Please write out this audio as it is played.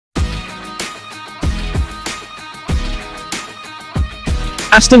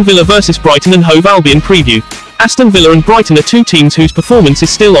Aston Villa vs Brighton and Hove Albion preview. Aston Villa and Brighton are two teams whose performance is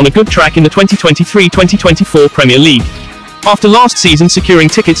still on a good track in the 2023-2024 Premier League. After last season securing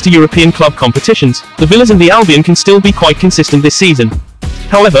tickets to European club competitions, the Villas and the Albion can still be quite consistent this season.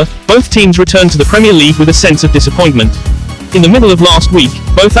 However, both teams returned to the Premier League with a sense of disappointment. In the middle of last week,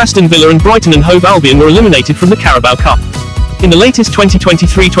 both Aston Villa and Brighton and Hove Albion were eliminated from the Carabao Cup. In the latest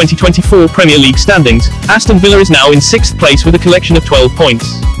 2023-2024 Premier League standings, Aston Villa is now in 6th place with a collection of 12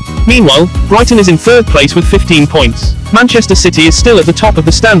 points. Meanwhile, Brighton is in 3rd place with 15 points. Manchester City is still at the top of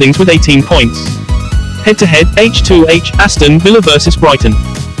the standings with 18 points. Head-to-head, H2H, Aston Villa vs Brighton.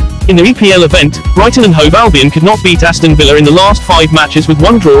 In the EPL event, Brighton and Hove Albion could not beat Aston Villa in the last 5 matches with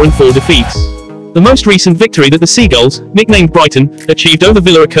 1 draw and 4 defeats. The most recent victory that the Seagulls, nicknamed Brighton, achieved over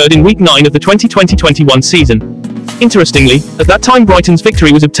Villa occurred in Week 9 of the 2020-21 season. Interestingly, at that time Brighton's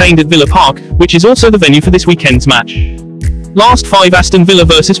victory was obtained at Villa Park, which is also the venue for this weekend's match. Last 5 Aston Villa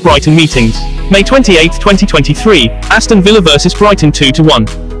vs Brighton meetings. May 28, 2023, Aston Villa vs Brighton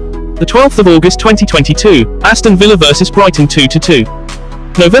 2-1. The 12th of August 2022, Aston Villa vs Brighton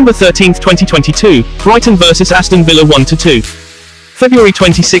 2-2. November 13, 2022, Brighton vs Aston Villa 1-2. February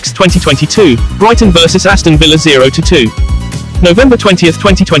 26, 2022, Brighton vs Aston Villa 0-2. November 20,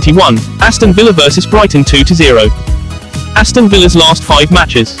 2021, Aston Villa vs Brighton 2-0. Aston Villa's last 5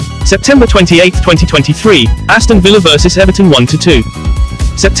 matches. September 28, 2023, Aston Villa vs Everton 1-2.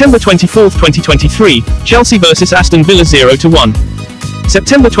 September 24, 2023, Chelsea vs Aston Villa 0-1.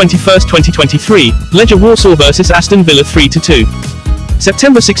 September 21, 2023, Legia Warsaw vs Aston Villa 3-2.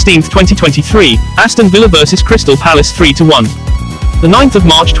 September 16, 2023, Aston Villa vs Crystal Palace 3-1. The 9th of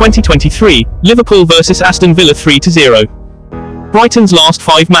March 2023, Liverpool vs Aston Villa 3-0. Brighton's last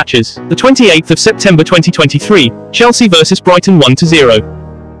 5 matches. The 28th of September 2023, Chelsea vs Brighton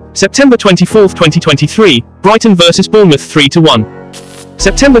 1-0. September 24, 2023, Brighton vs Bournemouth 3-1.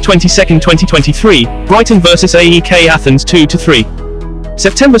 September 22, 2023, Brighton vs AEK Athens 2-3.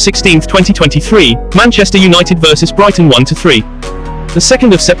 September 16, 2023, Manchester United vs Brighton 1-3. The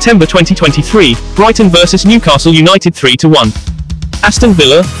 2nd of September 2023, Brighton vs Newcastle United 3-1. Aston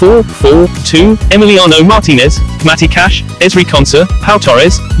Villa 4-4-2, Emiliano Martinez, Matty Cash, Ezri Konsa, Pau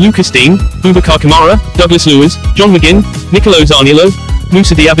Torres, Lucas Dean, Boubacar Kamara, Douglas Lewis, John McGinn, Nicolo Zaniolo,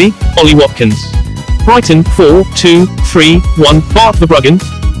 Moussa Diaby, Ollie Watkins. Brighton 4-2-3-1, Bart Verbruggen,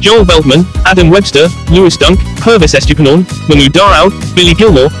 Joel Veltman, Adam Webster, Lewis Dunk, Pervis Estupiñán, Mahmoud Darrow, Billy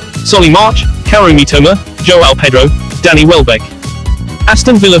Gilmore, Solly March, Kaoru Mitoma, Joao Pedro, Danny Welbeck.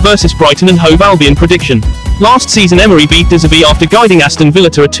 Aston Villa vs Brighton and Hove Albion prediction. Last season Emery beat De Zerbi after guiding Aston Villa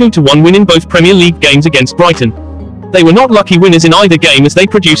to a 2-1 win in both Premier League games against Brighton. They were not lucky winners in either game as they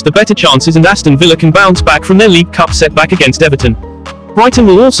produced the better chances and Aston Villa can bounce back from their League Cup setback against Everton. Brighton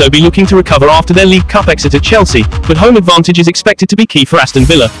will also be looking to recover after their League Cup exit at Chelsea, but home advantage is expected to be key for Aston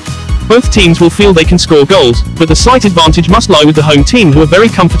Villa. Both teams will feel they can score goals, but the slight advantage must lie with the home team who are very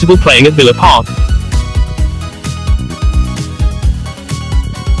comfortable playing at Villa Park.